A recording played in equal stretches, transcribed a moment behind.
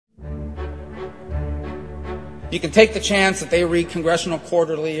You can take the chance that they read Congressional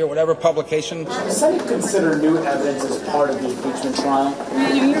Quarterly or whatever publication. Does Senate consider new evidence as part of the impeachment trial?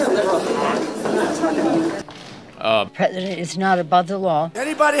 You're a liberal hack. I'm not talking to you. The president is not above the law.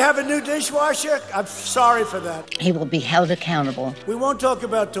 Anybody have a new dishwasher? I'm sorry for that. He will be held accountable. We won't talk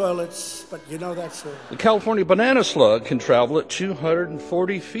about toilets, but you know that's it. The California banana slug can travel at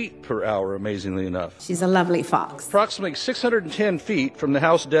 240 feet per hour, amazingly enough. She's a lovely fox. Approximately 610 feet from the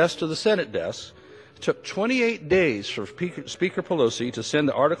House desk to the Senate desk. It took 28 days for Speaker Pelosi to send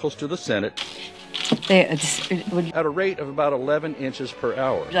the articles to the Senate at a rate of about 11 inches per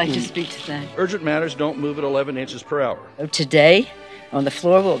hour. Would like to speak to that. Urgent matters don't move at 11 inches per hour. Today, on the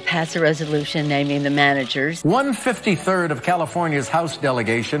floor, we'll pass a resolution naming the managers. 1/53 of California's House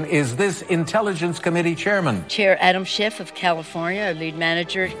delegation is this Intelligence Committee chairman. Chair Adam Schiff of California, our lead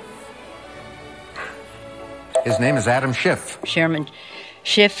manager. His name is Adam Schiff. Chairman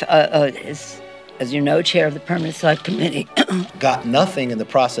Schiff is, as you know, chair of the Permanent Select Committee. Got nothing in the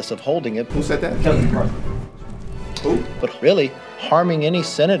process of holding it. Who said that? Who? But really harming any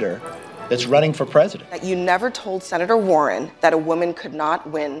senator that's running for president. That you never told Senator Warren that a woman could not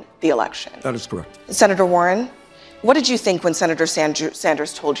win the election. That is correct. Senator Warren, what did you think when Senator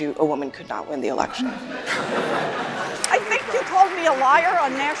Sanders told you a woman could not win the election? I think you called me a liar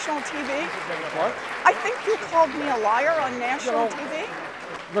on national TV. What? I think you called me a liar on national TV.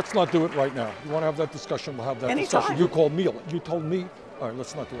 Let's not do it right now. You want to have that discussion, we'll have that Anytime. discussion. You called me. You told me. All right,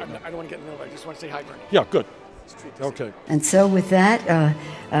 let's not do it now. I don't want to get in the middle. I just want to say hi, Bernie. Yeah, good. Okay. And so with that,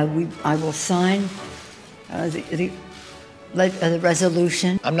 I will sign the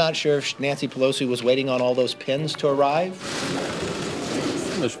resolution. I'm not sure if Nancy Pelosi was waiting on all those pins to arrive.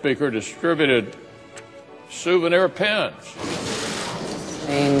 The Speaker distributed souvenir pins.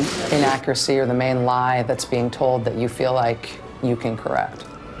 Main inaccuracy or the main lie that's being told that you feel like you can correct?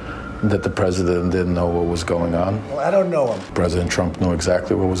 That the president didn't know what was going on. Well, I don't know him. President Trump knew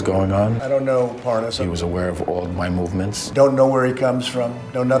exactly what was going on. I don't know Parnas. He was aware of all my movements. Don't know where he comes from.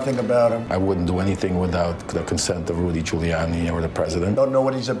 Know nothing about him. I wouldn't do anything without the consent of Rudy Giuliani or the president. Don't know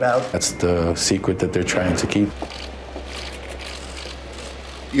what he's about. That's the secret that they're trying to keep.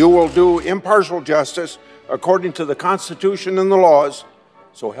 You will do impartial justice according to the Constitution and the laws,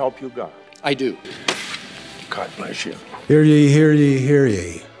 so help you God. I do. God bless you. Hear ye, hear ye, hear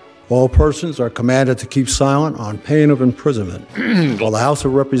ye. All persons are commanded to keep silent on pain of imprisonment while the House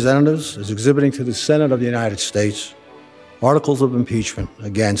of Representatives is exhibiting to the Senate of the United States articles of impeachment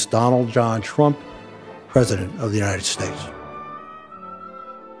against Donald John Trump, President of the United States.